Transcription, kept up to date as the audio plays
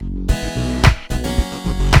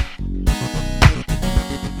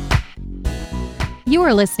You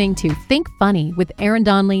are listening to Think Funny with Aaron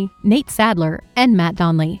Donnelly, Nate Sadler, and Matt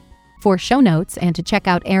Donnelly. For show notes and to check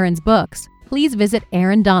out Aaron's books, please visit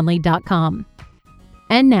aarondonnelly.com.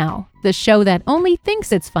 And now, the show that only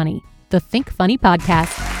thinks it's funny, the Think Funny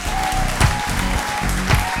Podcast.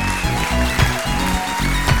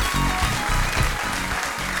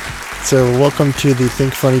 So welcome to the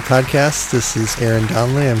Think Funny Podcast. This is Aaron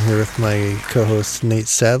Donnelly. I'm here with my co-host Nate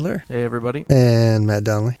Sadler. Hey, everybody. And Matt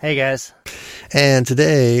Donnelly. Hey, guys. And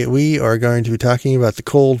today we are going to be talking about the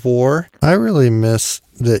Cold War. I really miss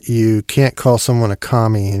that you can't call someone a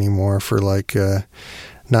commie anymore for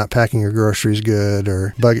not packing your groceries good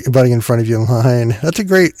or butting in front of you in line. That's a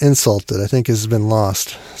great insult that I think has been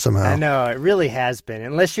lost somehow. I know, it really has been.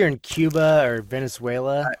 Unless you're in Cuba or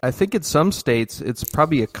Venezuela. I think in some states it's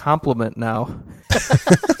probably a compliment now.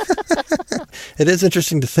 It is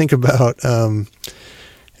interesting to think about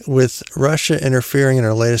with Russia interfering in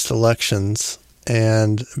our latest elections,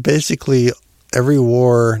 and basically every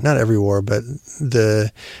war, not every war, but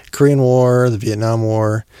the Korean War, the Vietnam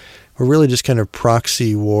War, were really just kind of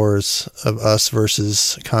proxy wars of us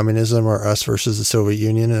versus communism or us versus the Soviet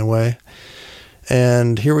Union in a way.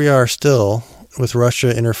 And here we are still with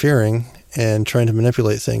Russia interfering and trying to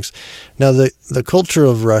manipulate things. Now, the culture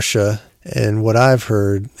of Russia, and what I've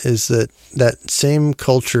heard, is that same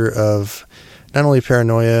culture of not only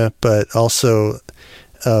paranoia, but also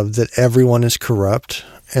that everyone is corrupt,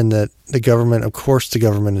 and that the government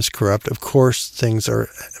is corrupt. Of course, things are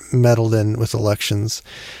meddled in with elections.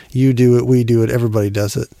 You do it, we do it, everybody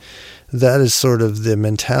does it. That is sort of the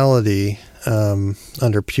mentality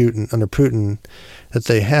under Putin that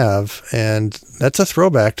they have, and that's a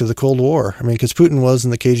throwback to the Cold War. I mean, because Putin was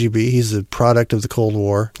in the KGB, he's a product of the Cold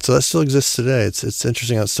War, so that still exists today. It's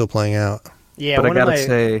interesting how it's still playing out. Yeah, but I gotta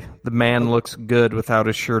say, the man looks good without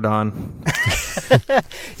his shirt on.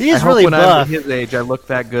 He is I really hope when buff. I'm his age, I look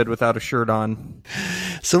that good without a shirt on.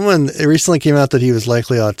 It recently came out that he was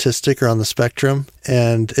likely autistic or on the spectrum,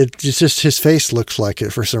 and it's just his face looks like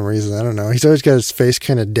it for some reason. I don't know. He's always got his face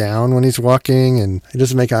kind of down when he's walking, and he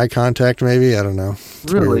doesn't make eye contact, maybe. I don't know.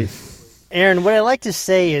 It's really? weird. Aaron, what I like to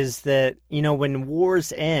say is that, when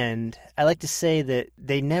wars end, I like to say that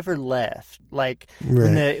they never left. Like,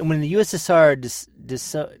 Right. when the USSR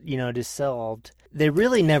dissolved, they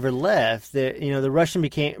really never left. Russia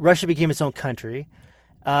became its own country,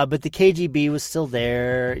 but the KGB was still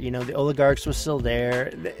there. The oligarchs were still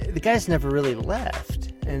there. The guys never really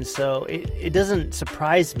left, and so it doesn't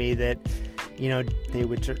surprise me that they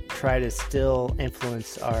would try to still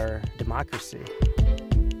influence our democracy.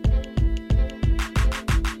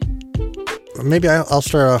 Maybe I'll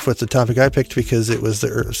start off with the topic I picked because it was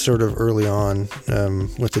sort of early on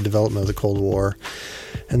with the development of the Cold War.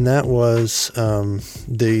 And that was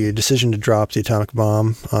the decision to drop the atomic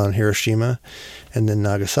bomb on Hiroshima and then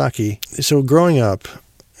Nagasaki. So growing up,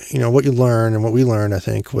 what you learn and what we learned, I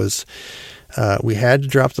think, was we had to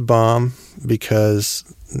drop the bomb because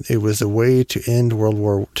it was a way to end World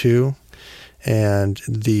War II. And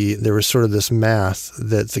there was sort of this math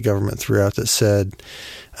that the government threw out that said,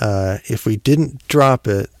 if we didn't drop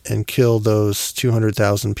it and kill those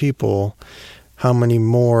 200,000 people, how many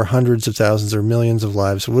more hundreds of thousands or millions of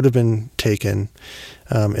lives would have been taken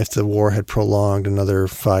if the war had prolonged another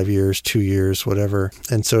 5 years, 2 years, whatever.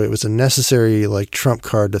 And so it was a necessary trump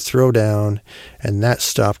card to throw down, and that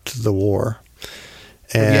stopped the war.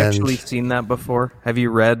 Have you actually seen that before? Have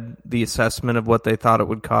you read the assessment of what they thought it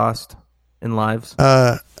would cost in lives?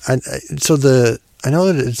 I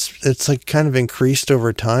know that it's kind of increased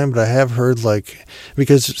over time, but I have heard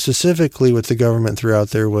because specifically what the government threw out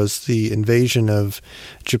there was the invasion of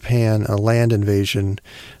Japan, a land invasion,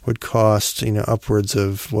 would cost upwards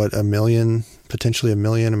of potentially a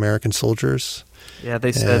million American soldiers. Yeah,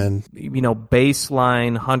 they said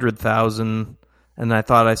baseline 100,000, and I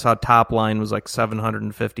thought I saw top line was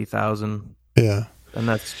 750,000. Yeah, and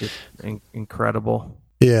that's just incredible.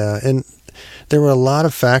 Yeah, and there were a lot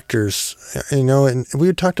of factors, and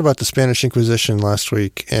we talked about the Spanish Inquisition last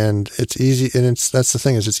week, and it's easy, and that's the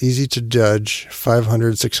thing, is it's easy to judge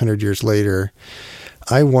 500, 600 years later.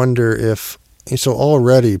 I wonder if, so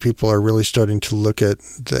already people are really starting to look at,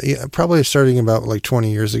 probably starting about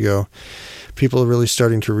 20 years ago, people are really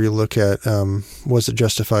starting to relook at, was it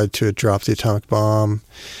justified to drop the atomic bomb?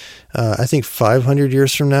 I think 500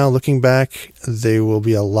 years from now, looking back, they will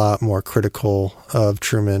be a lot more critical of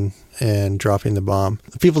Truman and dropping the bomb.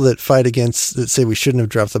 The people that say we shouldn't have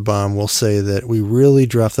dropped the bomb will say that we really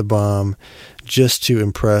dropped the bomb just to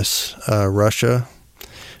impress Russia,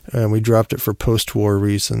 and we dropped it for post-war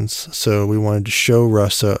reasons. So we wanted to show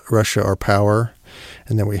Russia our power,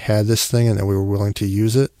 and that we had this thing and that we were willing to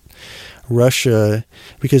use it. Russia,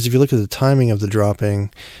 because if you look at the timing of the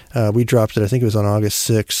dropping, we dropped it, I think it was on August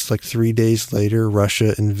 6th, like 3 days later,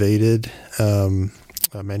 Russia invaded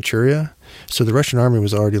Manchuria. So the Russian army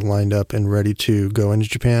was already lined up and ready to go into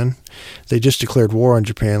Japan. They just declared war on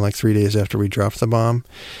Japan like 3 days after we dropped the bomb.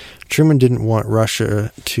 Truman didn't want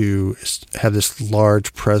Russia to have this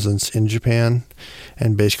large presence in Japan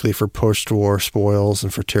and basically for post-war spoils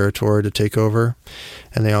and for territory to take over.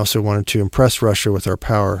 And they also wanted to impress Russia with our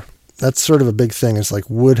power. That's sort of a big thing. It's like,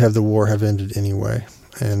 would have the war have ended anyway?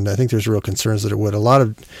 And I think there's real concerns that it would. A lot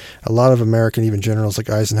of American, even generals like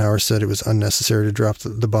Eisenhower, said it was unnecessary to drop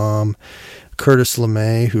the bomb. Curtis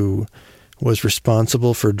LeMay, who was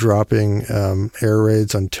responsible for dropping air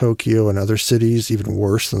raids on Tokyo and other cities, even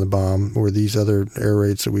worse than the bomb, or these other air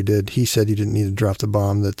raids that we did. He said he didn't need to drop the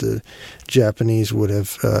bomb, that the Japanese would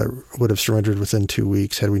have surrendered within 2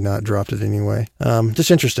 weeks had we not dropped it anyway.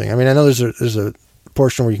 Just interesting. I mean, I know there's a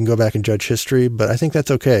portion where you can go back and judge history, but I think that's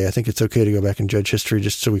okay. I think it's okay to go back and judge history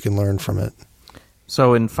just so we can learn from it.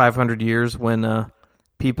 So in 500 years, when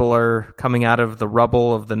people are coming out of the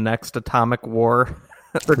rubble of the next atomic war,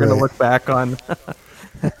 they're going to look back on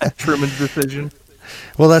Truman's decision.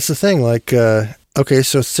 Well, that's the thing. Like, okay,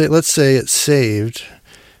 so let's say it saved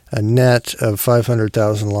a net of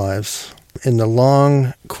 500,000 lives. In the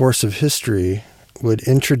long course of history, would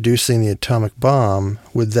introducing the atomic bomb,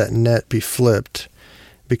 would that net be flipped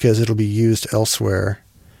because it'll be used elsewhere?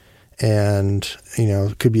 And,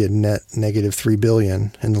 it could be a net negative 3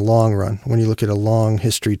 billion in the long run when you look at a long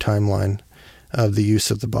history timeline of the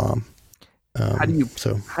use of the bomb. How do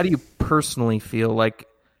you personally feel? Like,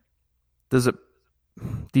 do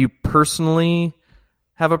you personally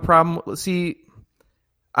have a problem? See,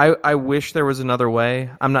 I wish there was another way.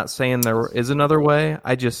 I'm not saying there is another way.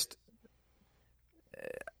 I just,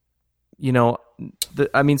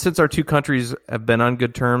 since our two countries have been on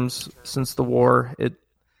good terms since the war, it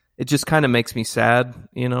just kind of makes me sad,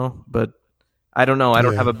 but I don't know. I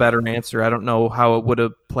don't have a better answer. I don't know how it would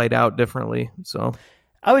have played out differently. So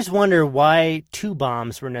I always wonder why 2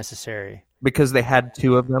 bombs were necessary. Because they had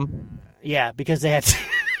 2 of them? Yeah, because they had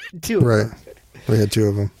 2 of them. Right. We had 2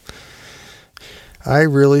 of them. I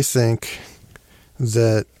really think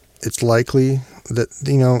that it's likely that,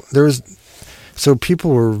 so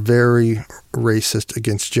people were very racist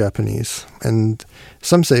against Japanese, and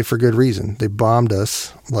some say for good reason. They bombed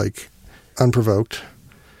us, like, unprovoked.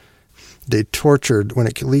 They tortured, when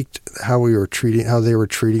it leaked how they were treating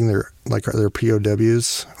their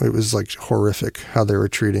POWs. It was like horrific how they were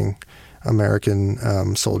treating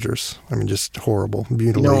American soldiers. I mean, just horrible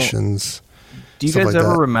mutilations. Do you guys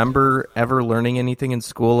ever remember ever learning anything in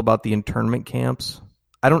school about the internment camps?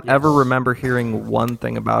 I don't ever remember hearing one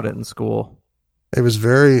thing about it in school. It was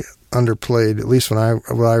very underplayed, at least what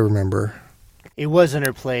I remember. It was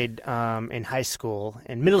underplayed in high school.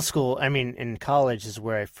 In middle school, in college is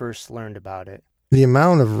where I first learned about it. The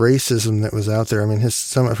amount of racism that was out there,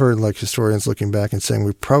 I've heard historians looking back and saying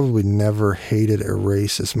we probably never hated a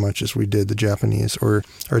race as much as we did the Japanese, or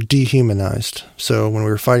dehumanized. So when we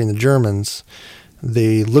were fighting the Germans,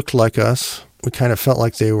 they looked like us. We kind of felt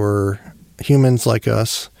like they were humans like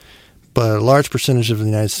us. But a large percentage of the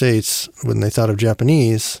United States, when they thought of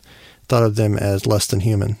Japanese, thought of them as less than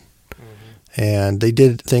human. And they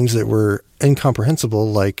did things that were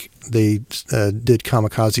incomprehensible, like they did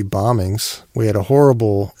kamikaze bombings. We had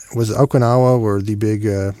was it Okinawa where the big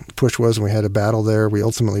push was, and we had a battle there. We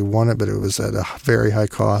ultimately won it, but it was at a very high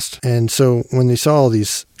cost. And so when they saw all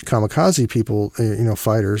these kamikaze people,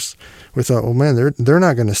 fighters, we thought, well, man, they're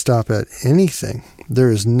not going to stop at anything.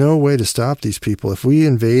 There is no way to stop these people. If we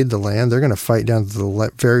invade the land, they're going to fight down to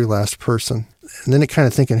the very last person. And then it kind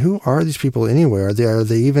of thinking, who are these people anyway? Are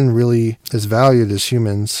they even really as valued as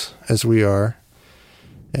humans as we are?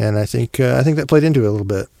 And I think that played into it a little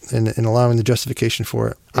bit in allowing the justification for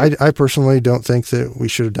it. I personally don't think that we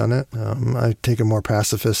should have done it. I take a more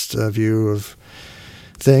pacifist view of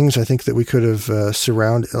things. I think that we could have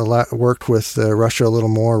worked with Russia a little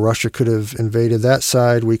more. Russia could have invaded that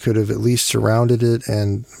side. We could have at least surrounded it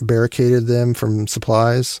and barricaded them from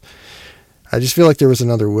supplies. I just feel like there was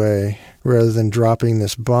another way, rather than dropping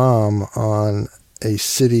this bomb on a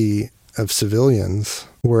city of civilians.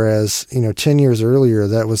 Whereas, 10 years earlier,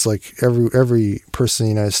 that was like every person in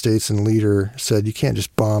the United States and leader said, you can't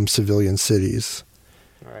just bomb civilian cities.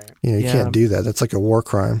 Right. You can't do that. That's like a war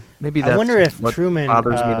crime. Maybe that's what Truman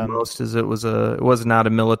bothers me the most is it was not a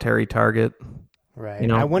military target.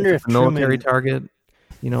 Right. I wonder if military target,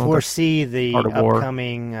 foresee the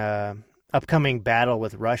upcoming battle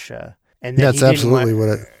with Russia. And that's absolutely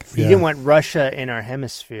he didn't want Russia in our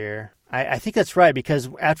hemisphere. I think that's right, because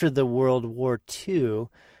after the World War II,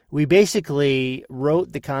 we basically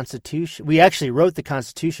wrote the Constitution. We actually wrote the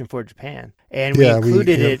Constitution for Japan, and we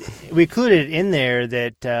included it. We included it in there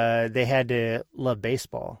that they had to love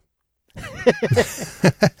baseball.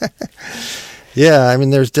 Yeah, I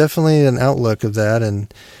mean, there's definitely an outlook of that.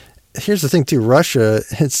 And here's the thing, too. Russia,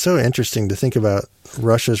 it's so interesting to think about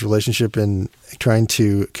Russia's relationship in trying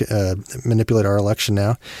to manipulate our election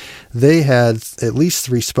now. They had at least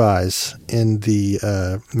 3 spies in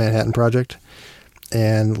the Manhattan Project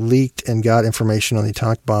and leaked and got information on the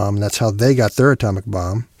atomic bomb. That's how they got their atomic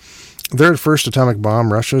bomb. Their first atomic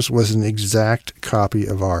bomb, Russia's, was an exact copy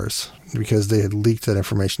of ours because they had leaked that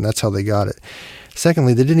information. That's how they got it.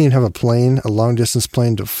 Secondly, they didn't even have a plane, a long-distance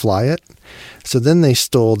plane, to fly it. So then they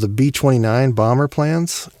stole the B-29 bomber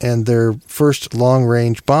plans, and their first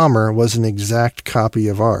long-range bomber was an exact copy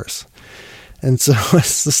of ours. And so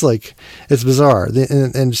it's just like, it's bizarre.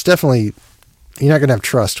 And it's definitely, you're not going to have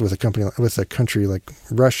trust with a country like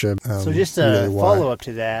Russia. So just a follow-up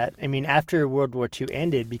to that, I mean, after World War II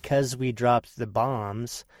ended, because we dropped the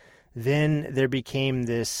bombs, then there became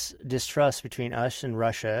this distrust between us and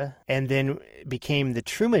Russia, and then became the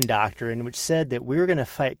Truman Doctrine, which said that we were going to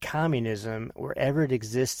fight communism wherever it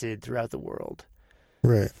existed throughout the world.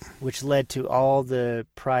 Right. Which led to all the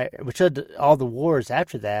wars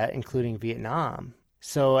after that, including Vietnam.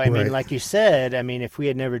 So, I mean, like you said, I mean, if we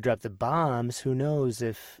had never dropped the bombs, who knows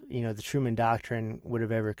if, the Truman Doctrine would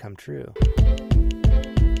have ever come true.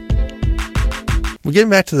 Well, getting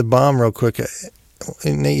back to the bomb real quick,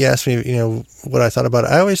 Nate, you asked me, what I thought about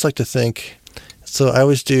it. I always like to think, so I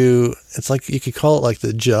always do, it's like, you could call it like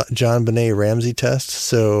the JonBenet Ramsey test.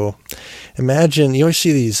 So imagine, you always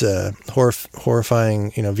see these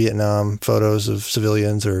horrifying, Vietnam photos of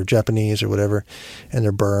civilians or Japanese or whatever, and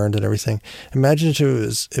they're burned and everything. Imagine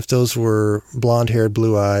if those were blonde-haired,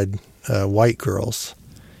 blue-eyed white girls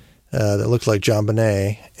that looked like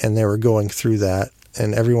JonBenet, and they were going through that,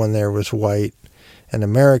 and everyone there was white and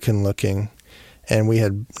American-looking, and we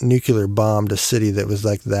had nuclear bombed a city that was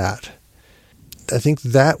like that. I think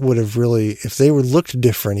that would have really, if they were looked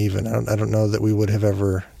different even, I don't know that we would have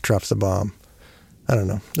ever dropped the bomb. I don't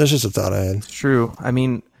know. That's just a thought I had. It's true. I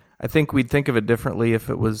mean, I think we'd think of it differently if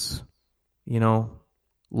it was,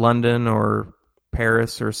 London or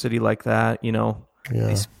Paris or a city like that,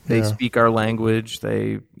 They speak our language.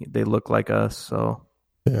 They look like us. So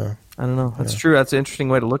yeah, I don't know. That's true. That's an interesting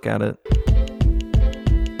way to look at it.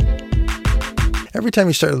 Every time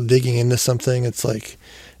you start digging into something, it's like,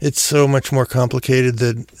 it's so much more complicated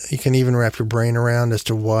that you can even wrap your brain around as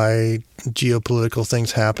to why geopolitical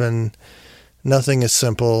things happen. Nothing is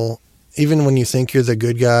simple. Even when you think you're the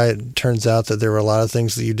good guy, it turns out that there were a lot of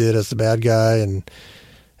things that you did as the bad guy, and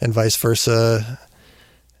vice versa.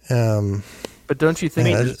 But don't you think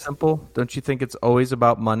it's simple? Don't you think it's always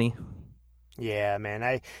about money? Yeah, man.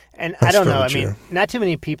 I don't know. I mean, not too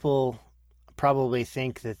many people probably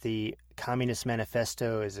think that the Communist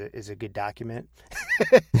Manifesto is a good document.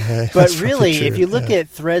 But really, if you look at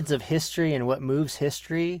threads of history and what moves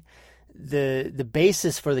history, the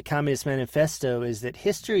basis for the Communist Manifesto is that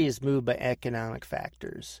history is moved by economic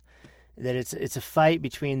factors. That it's a fight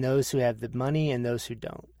between those who have the money and those who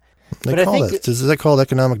don't. Is that called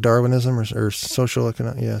economic Darwinism or social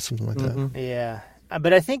economic? Yeah, something like that. Yeah.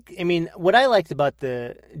 But I think, what I liked about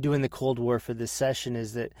doing the Cold War for this session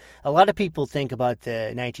is that a lot of people think about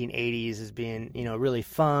the 1980s as being, really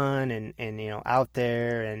fun and out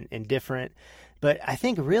there and different. But I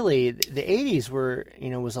think really the 80s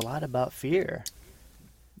was a lot about fear.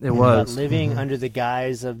 It was. About living under the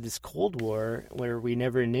guise of this Cold War where we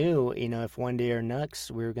never knew, if one day or next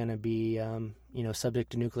we were going to be,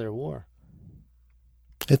 subject to nuclear war.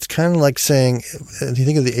 It's kind of like saying, if you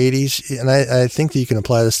think of the 80s, and I think that you can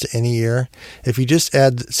apply this to any year. If you just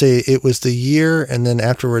say it was the year and then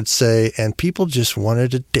afterwards say, and people just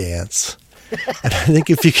wanted to dance. And I think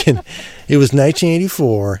if you can, it was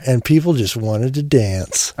 1984 and people just wanted to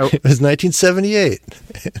dance. It was 1978.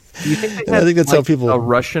 Do you think they had, I think that's how people... a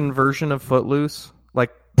Russian version of Footloose?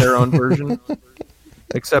 Like their own version?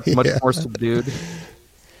 Except much more subdued?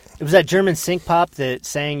 It was that German sync pop that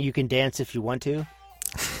sang you can dance if you want to?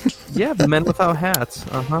 Yeah, the Men Without Hats.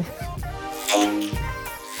 Uh-huh.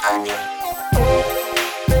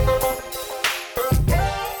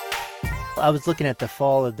 I was looking at the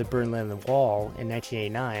fall of the Berlin Wall in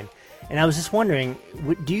 1989, and I was just wondering,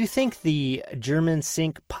 do you think the German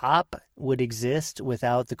sync pop would exist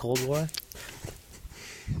without the Cold War?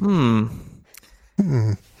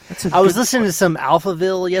 I was listening to some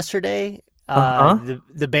Alphaville yesterday,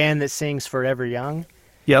 the band that sings Forever Young.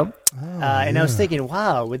 Yep. And I was thinking,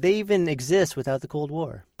 wow, would they even exist without the Cold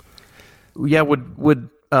War? Yeah, would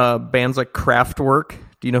bands like Kraftwerk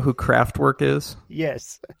Do you know who Kraftwerk is?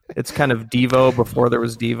 Yes. It's kind of Devo before there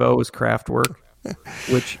was Devo, was Kraftwerk.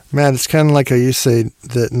 Which, man, it's kind of like how you say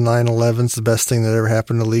that 9/11's the best thing that ever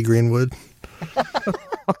happened to Lee Greenwood.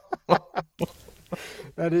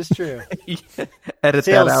 That is true. Edit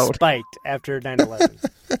Sales that out. spiked after 9/11.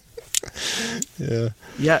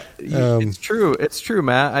 Yeah. It's true. It's true,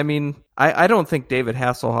 Matt. I mean, I don't think David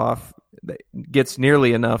Hasselhoff gets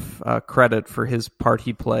nearly enough credit for his part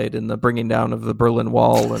he played in the bringing down of the Berlin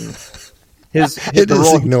Wall, and it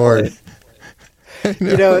is ignored.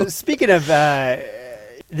 Speaking of,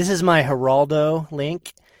 this is my Geraldo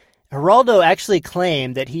link. Geraldo actually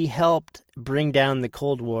claimed that he helped bring down the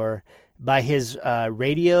Cold War by his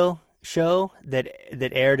radio show that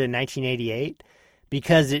aired in 1988,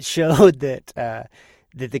 because it showed that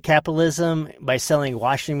the capitalism, by selling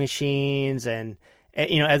washing machines and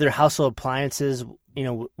other household appliances,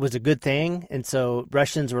 was a good thing. And so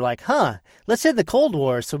Russians were like, let's end the Cold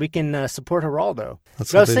War so we can support Geraldo.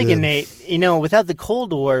 But I was thinking, Nate, without the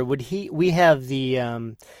Cold War, we have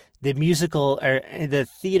the musical or the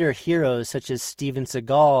theater heroes such as Steven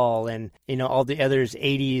Seagal and all the others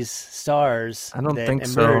 80s stars? I don't think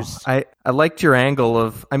emerged. so. I liked your angle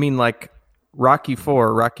of, Rocky IV.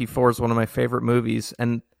 Rocky IV is one of my favorite movies,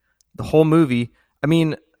 and the whole movie,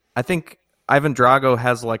 I think Ivan Drago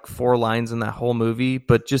has like 4 lines in that whole movie,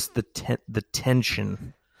 but just the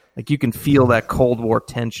tension, like you can feel that Cold War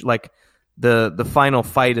tension, like the final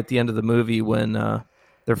fight at the end of the movie when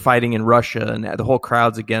they're fighting in Russia and the whole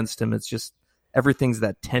crowd's against him. It's just everything's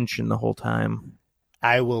that tension the whole time.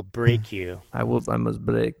 I will break you. I must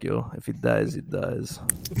break you. If he dies, he dies.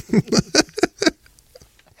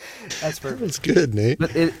 That's perfect. That's good, Nate.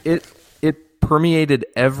 But it permeated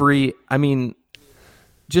every.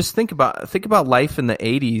 Just think about life in the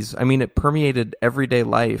 80s. It permeated everyday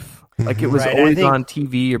life. Like it was always on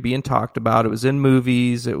TV or being talked about. It was in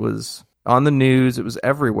movies. It was on the news. It was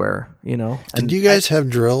everywhere. Did you guys have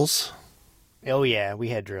drills? Oh yeah, we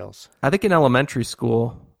had drills. I think in elementary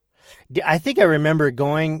school. I think I remember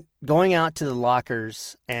going out to the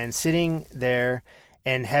lockers and sitting there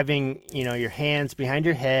and having, your hands behind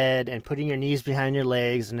your head and putting your knees behind your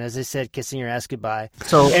legs, and as I said, kissing your ass goodbye.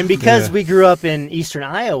 And because we grew up in eastern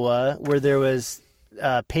Iowa, where there was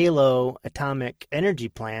Palo atomic energy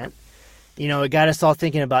plant, it got us all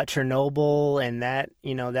thinking about Chernobyl and that,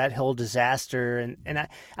 that whole disaster. And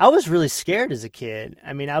I was really scared as a kid.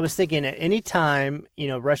 I was thinking at any time,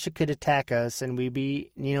 Russia could attack us and we'd be,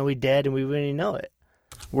 we dead and we wouldn't even know it.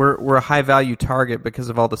 We're a high value target because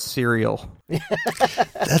of all the cereal.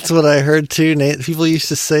 That's what I heard too, Nate. People used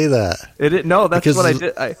to say that. That's what I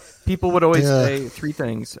did. People would always say 3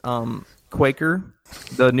 things: Quaker,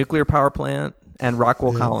 the nuclear power plant, and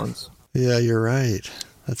Rockwell Collins. Yeah, you're right.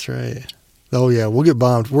 That's right. Oh yeah, we'll get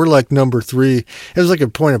bombed. We're like number 3. It was like a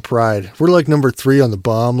point of pride. We're like number 3 on the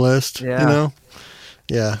bomb list. Yeah.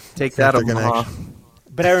 Yeah. Take that, Omaha.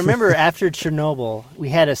 But I remember after Chernobyl, we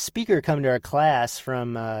had a speaker come to our class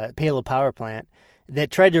from Palo Power Plant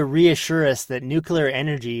that tried to reassure us that nuclear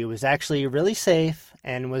energy was actually really safe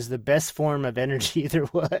and was the best form of energy there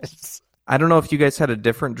was. I don't know if you guys had a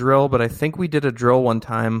different drill, but I think we did a drill one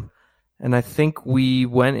time, and I think we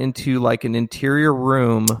went into like an interior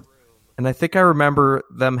room, and I think I remember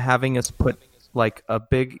them having us put like a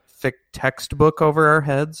big, thick textbook over our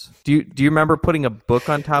heads. Do you remember putting a book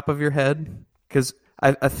on top of your head? Because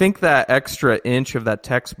I think that extra inch of that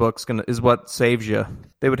textbook is what saves you.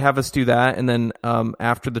 They would have us do that, and then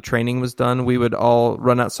after the training was done, we would all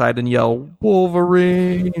run outside and yell,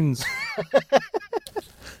 "Wolverines!"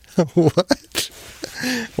 What?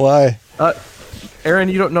 Why? Aaron,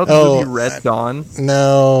 you don't know the movie Red Dawn?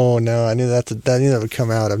 No. I knew that would come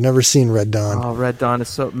out. I've never seen Red Dawn. Oh, Red Dawn is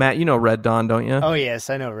so... Matt, you know Red Dawn, don't you? Oh, yes,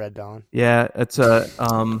 I know Red Dawn. Yeah, it's a...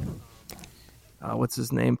 what's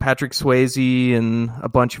his name? Patrick Swayze and a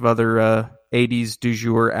bunch of other 80s du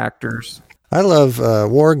jour actors. I love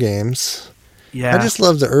war games. Yeah. I just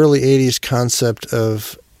love the early 80s concept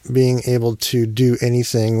of being able to do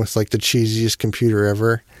anything with like the cheesiest computer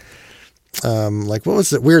ever. Like what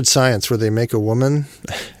was it? Weird Science, where they make a woman.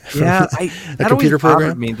 Yeah, a computer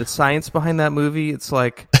program. Me, the science behind that movie. It's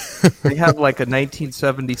like they have like a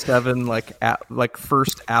 1977 like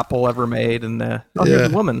first Apple ever made, and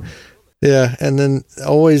here's a woman. Yeah, and then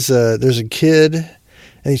always there's a kid,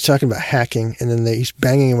 and he's talking about hacking, and then he's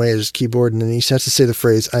banging away at his keyboard, and then he has to say the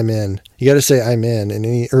phrase "I'm in." You got to say "I'm in"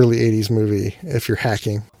 any early '80s movie if you're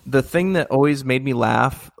hacking. The thing that always made me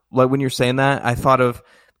laugh, like when you're saying that, I thought of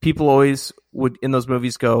people always would in those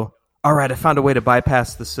movies go, "All right, I found a way to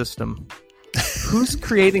bypass the system." who's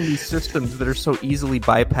creating these systems that are so easily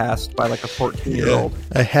bypassed by like a 14-year-old?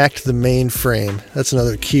 I hacked the mainframe. That's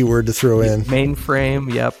another keyword to throw in.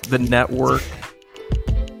 Mainframe, yep. The network.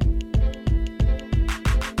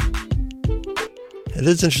 It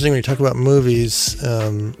is interesting when you talk about movies,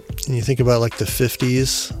 and you think about like the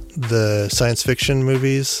 50s, the science fiction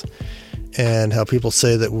movies, and how people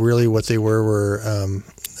say that really what they were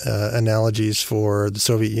analogies for the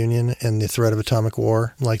Soviet Union and the threat of atomic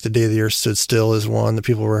war. Like The Day the Earth Stood Still is one that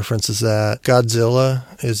people reference as that. Godzilla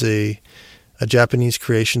is a Japanese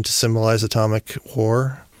creation to symbolize atomic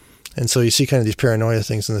war. And so you see kind of these paranoia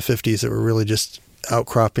things in the 50s that were really just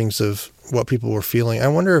outcroppings of what people were feeling. I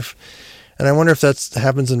wonder if that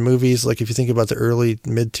happens in movies. Like if you think about the early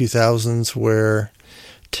mid-2000s where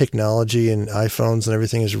technology and iPhones and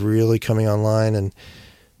everything is really coming online,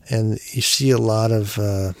 and you see a lot of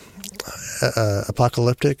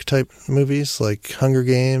apocalyptic type movies like Hunger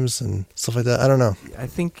Games and stuff like that. I don't know. I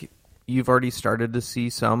think you've already started to see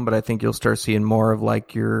some, but I think you'll start seeing more of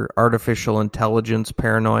like your artificial intelligence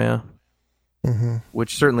paranoia,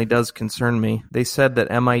 which certainly does concern me. They said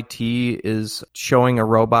that MIT is showing a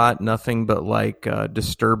robot nothing but like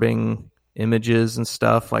disturbing images and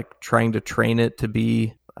stuff, like trying to train it to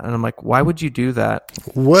be. And I'm like, why would you do that?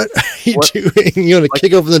 What are you doing? You want to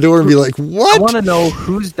kick open the door and be like, what? I want to know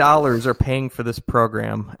whose dollars are paying for this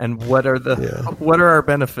program and what are our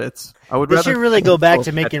benefits. I would. They should really go back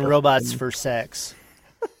to making robots for sex,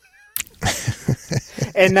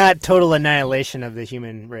 and not total annihilation of the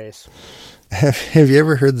human race. Have you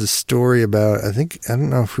ever heard the story about? I don't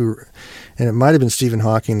know who, and it might have been Stephen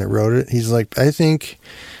Hawking that wrote it. He's like, I think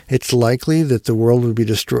it's likely that the world would be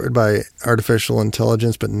destroyed by artificial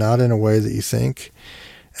intelligence, but not in a way that you think.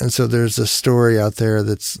 And so there's a story out there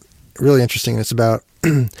that's really interesting. It's about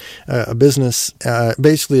a business.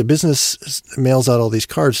 Basically, a business mails out all these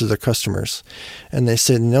cards to their customers, and they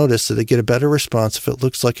say, notice that they get a better response if it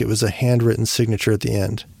looks like it was a handwritten signature at the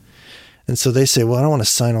end. And so they say, well, I don't want to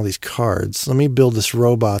sign all these cards. Let me build this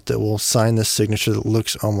robot that will sign this signature that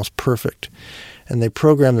looks almost perfect. And they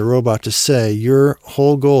program the robot to say, your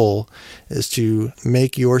whole goal is to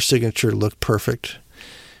make your signature look perfect,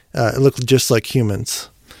 look just like humans.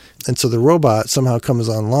 And so the robot somehow comes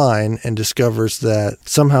online and discovers that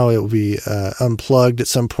somehow it will be unplugged at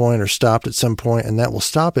some point or stopped at some point, and that will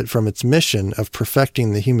stop it from its mission of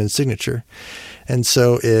perfecting the human signature. And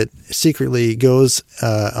so it secretly goes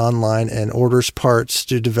online and orders parts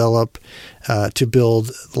to develop, to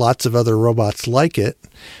build lots of other robots like it,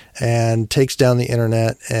 and takes down the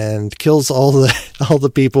internet and kills all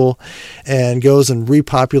the people, and goes and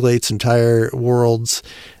repopulates entire worlds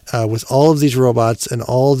with all of these robots, and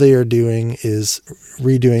all they are doing is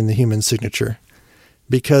redoing the human signature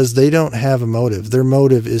because they don't have a motive. Their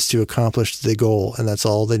motive is to accomplish the goal, and that's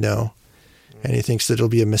all they know. And he thinks that it'll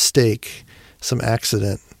be a mistake, some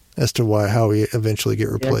accident, as to how we eventually get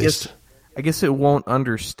replaced. Yeah, I guess it won't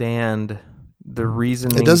understand the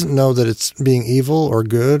reasoning. It doesn't know that it's being evil or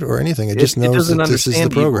good or anything. It just knows that this is the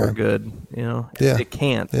program. Evil or good, Yeah. It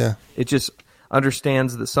can't. Yeah. It just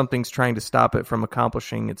understands that something's trying to stop it from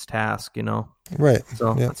accomplishing its task, Right.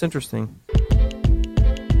 So that's interesting.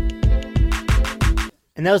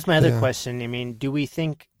 And that was my other question. I mean, do we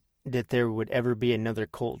think that there would ever be another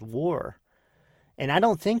Cold War? And I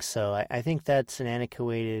don't think so. I think that's an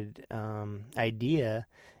antiquated idea.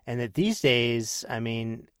 And that these days, I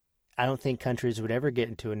mean, I don't think countries would ever get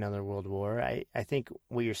into another world war. I think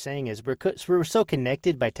what you're saying is we're so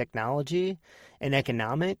connected by technology and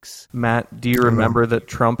economics. Matt, do you remember that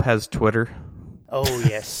Trump has Twitter? Oh,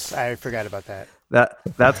 yes. I forgot about that.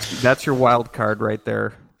 That's your wild card right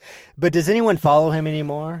there. But does anyone follow him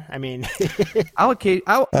anymore? I mean, you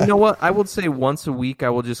know what? I would say once a week I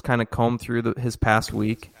will just kind of comb through his past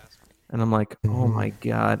week, and I'm like, oh my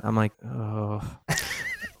God. I'm like, oh.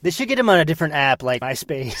 They should get him on a different app like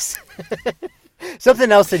MySpace.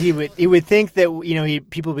 Something else that he would think that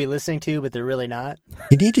people would be listening to, but they're really not.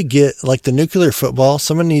 You need to get like the nuclear football.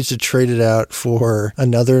 Someone needs to trade it out for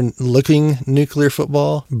another looking nuclear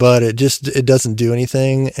football, but it doesn't do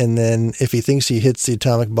anything. And then if he thinks he hits the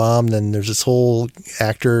atomic bomb, then there's this whole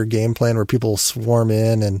actor game plan where people swarm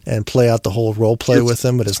in and play out the whole role play with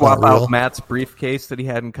him, but it's not real. Swap out Matt's briefcase that he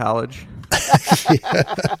had in college.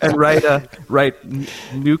 And write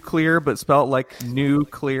nuclear, but spell it like new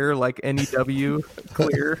clear, like NEW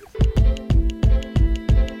clear.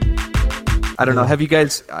 I don't know. Have you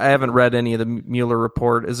guys? I haven't read any of the Mueller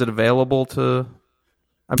report. Is it available to?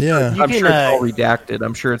 I'm sure it's all redacted.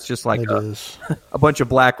 I'm sure it's just like a bunch of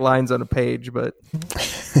black lines on a page. But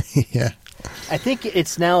yeah, I think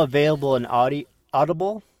it's now available in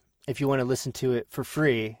Audible if you want to listen to it for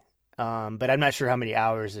free. But I'm not sure how many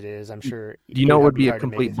hours it is. I'm sure. Do you know what would be a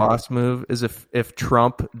complete boss move is if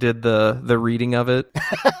Trump did the reading of it.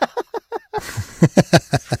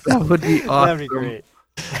 That would be awesome. That would be great.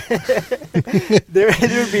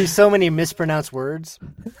 there would be so many mispronounced words,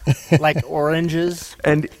 like oranges.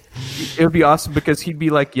 And it would be awesome because he'd be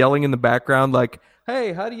like yelling in the background, like,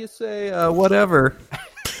 "Hey, how do you say whatever?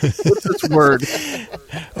 What's this word?"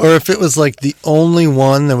 Or if it was like the only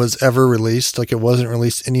one that was ever released, like it wasn't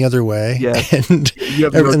released any other way. Yeah. And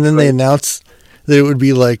then they announced that it would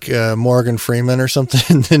be like Morgan Freeman or something,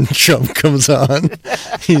 and then Trump comes on.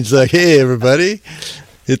 He's like, "Hey, everybody.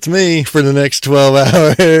 It's me for the next 12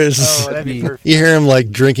 hours." Oh, that'd be perfect. You hear him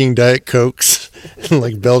like drinking Diet Cokes,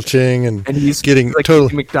 like belching, and he's getting like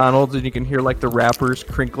totally McDonald's, and you can hear like the wrappers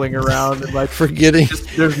crinkling around, and like forgetting.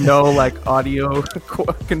 There's no like audio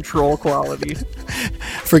control quality.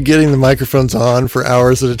 Forgetting the microphone's on for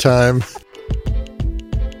hours at a time.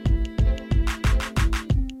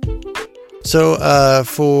 So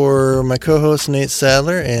for my co-hosts Nate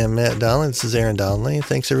Sadler and Matt Donnelly, this is Aaron Donnelly.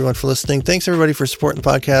 Thanks everyone for listening. Thanks everybody for supporting the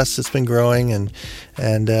podcast. It's been growing, and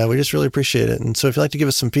we just really appreciate it. And so if you'd like to give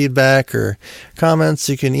us some feedback or comments,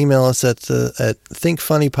 you can email us at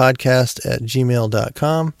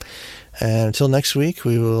thinkfunnypodcast@gmail.com. And until next week,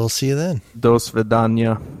 we will see you then. Dos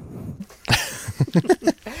vidania.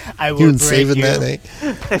 I will You've been break saving you. that, Nate.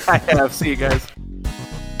 I have. See you guys.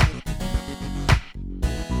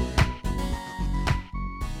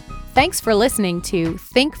 Thanks for listening to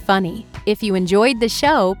Think Funny. If you enjoyed the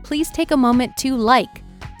show, please take a moment to like,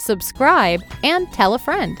 subscribe, and tell a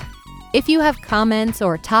friend. If you have comments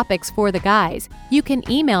or topics for the guys, you can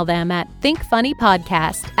email them at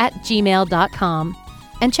thinkfunnypodcast@gmail.com.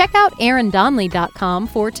 And check out aarondonley.com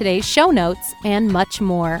for today's show notes and much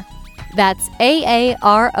more. That's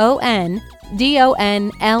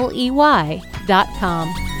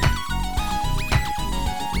AARONDONLEY.com.